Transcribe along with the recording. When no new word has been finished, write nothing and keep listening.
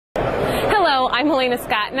I'm Elena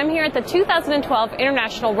Scott, and I'm here at the 2012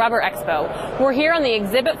 International Rubber Expo. We're here on the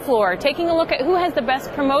exhibit floor taking a look at who has the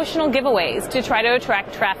best promotional giveaways to try to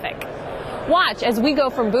attract traffic. Watch as we go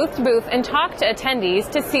from booth to booth and talk to attendees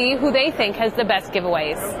to see who they think has the best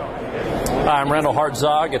giveaways. Hi, I'm Randall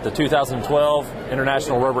Hartzog at the 2012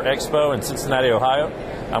 International Rubber Expo in Cincinnati, Ohio.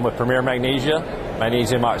 I'm with Premier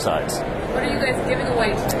Magnesium Oxides. What are you guys giving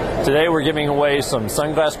away today? Today we're giving away some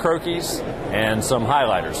sunglass croquis and some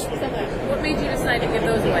highlighters. What made you decide to give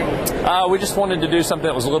those away? We just wanted to do something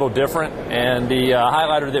that was a little different, and the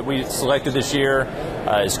highlighter that we selected this year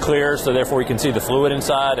is clear, so therefore we can see the fluid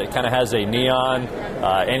inside. It kind of has a neon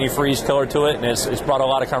antifreeze color to it, and it's brought a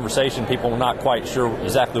lot of conversation. People are not quite sure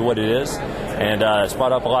exactly what it is, and it's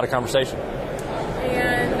brought up a lot of conversation.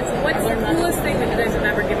 And what's the coolest thing that you guys have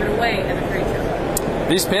ever given away at a trade show?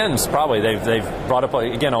 These pins, probably. They've brought up,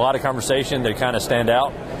 again, a lot of conversation. They kind of stand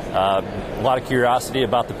out. A lot of curiosity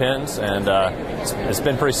about the pins, and it's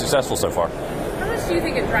been pretty successful so far. How much do you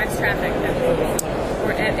think it drives traffic at a booth?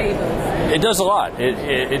 It does a lot.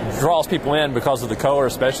 It draws people in because of the color,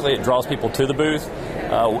 especially. It draws people to the booth.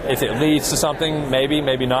 If it leads to something,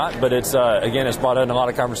 maybe not. But it's again, it's brought in a lot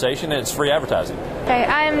of conversation, and it's free advertising. Okay,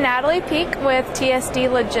 I am Natalie Peak with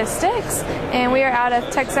TSD Logistics, and we are out of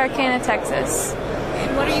Texarkana, Texas.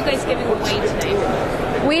 And what are you guys giving away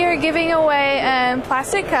today? We are giving away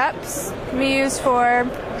plastic cups, can be used for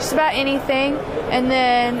just about anything, and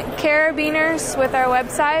then carabiners with our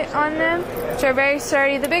website on them, which are very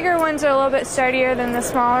sturdy. The bigger ones are a little bit sturdier than the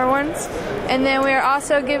smaller ones. And then we are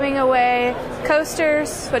also giving away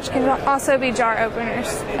coasters, which can also be jar openers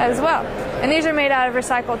as well. And these are made out of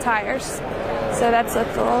recycled tires. So that's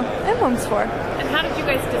what the little emblem's for. And how did you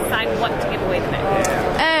guys decide what to give away today?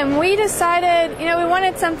 We decided, we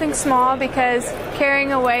wanted something small because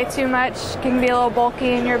carrying away too much can be a little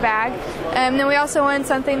bulky in your bag. Then we also wanted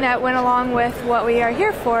something that went along with what we are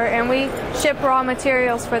here for, and we ship raw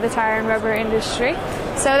materials for the tire and rubber industry.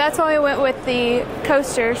 So that's why we went with the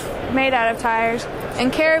coasters made out of tires.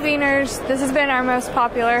 And carabiners, this has been our most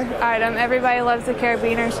popular item. Everybody loves the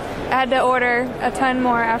carabiners. I had to order a ton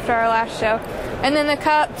more after our last show. And then the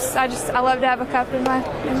cups, I love to have a cup in my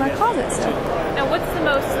closet still. Now, what's the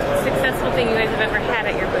most successful thing you guys have ever had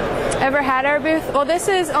at your booth? Ever had our booth? Well, this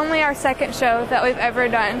is only our second show that we've ever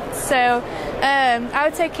done. So I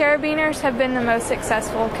would say carabiners have been the most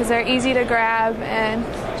successful because they're easy to grab and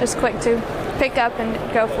just quick to pick up and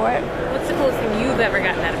go for it. What's the coolest thing you've ever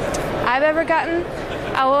gotten out of it? I've ever gotten?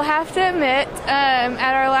 I will have to admit,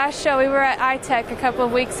 at our last show, we were at iTech a couple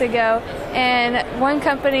of weeks ago, and one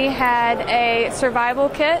company had a survival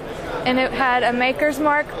kit, and it had a Maker's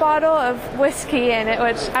Mark bottle of whiskey in it,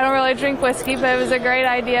 which I don't really drink whiskey, but it was a great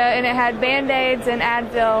idea, and it had Band-Aids and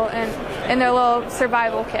Advil and their little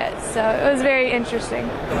survival kit, so it was very interesting.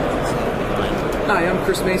 Hi, I'm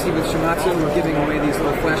Chris Macy with Shimatsu. We're giving away these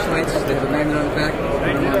little flashlights. They have a magnet on the back. Put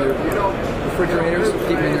them on their refrigerators,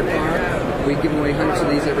 keep them in their car. We give away hundreds of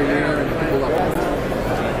these every year, and people love them.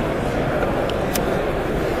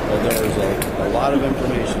 Well, there's a lot of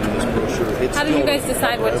information in this brochure. How did you guys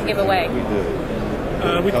decide what to give away? We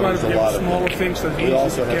do. We try to give smaller things that we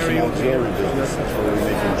also have carry some auxiliary business where we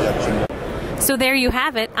make injection. So there you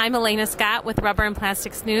have it. I'm Elena Scott with Rubber and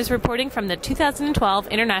Plastics News, reporting from the 2012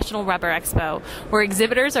 International Rubber Expo, where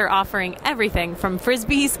exhibitors are offering everything from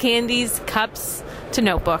frisbees, candies, cups, to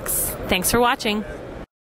notebooks. Thanks for watching.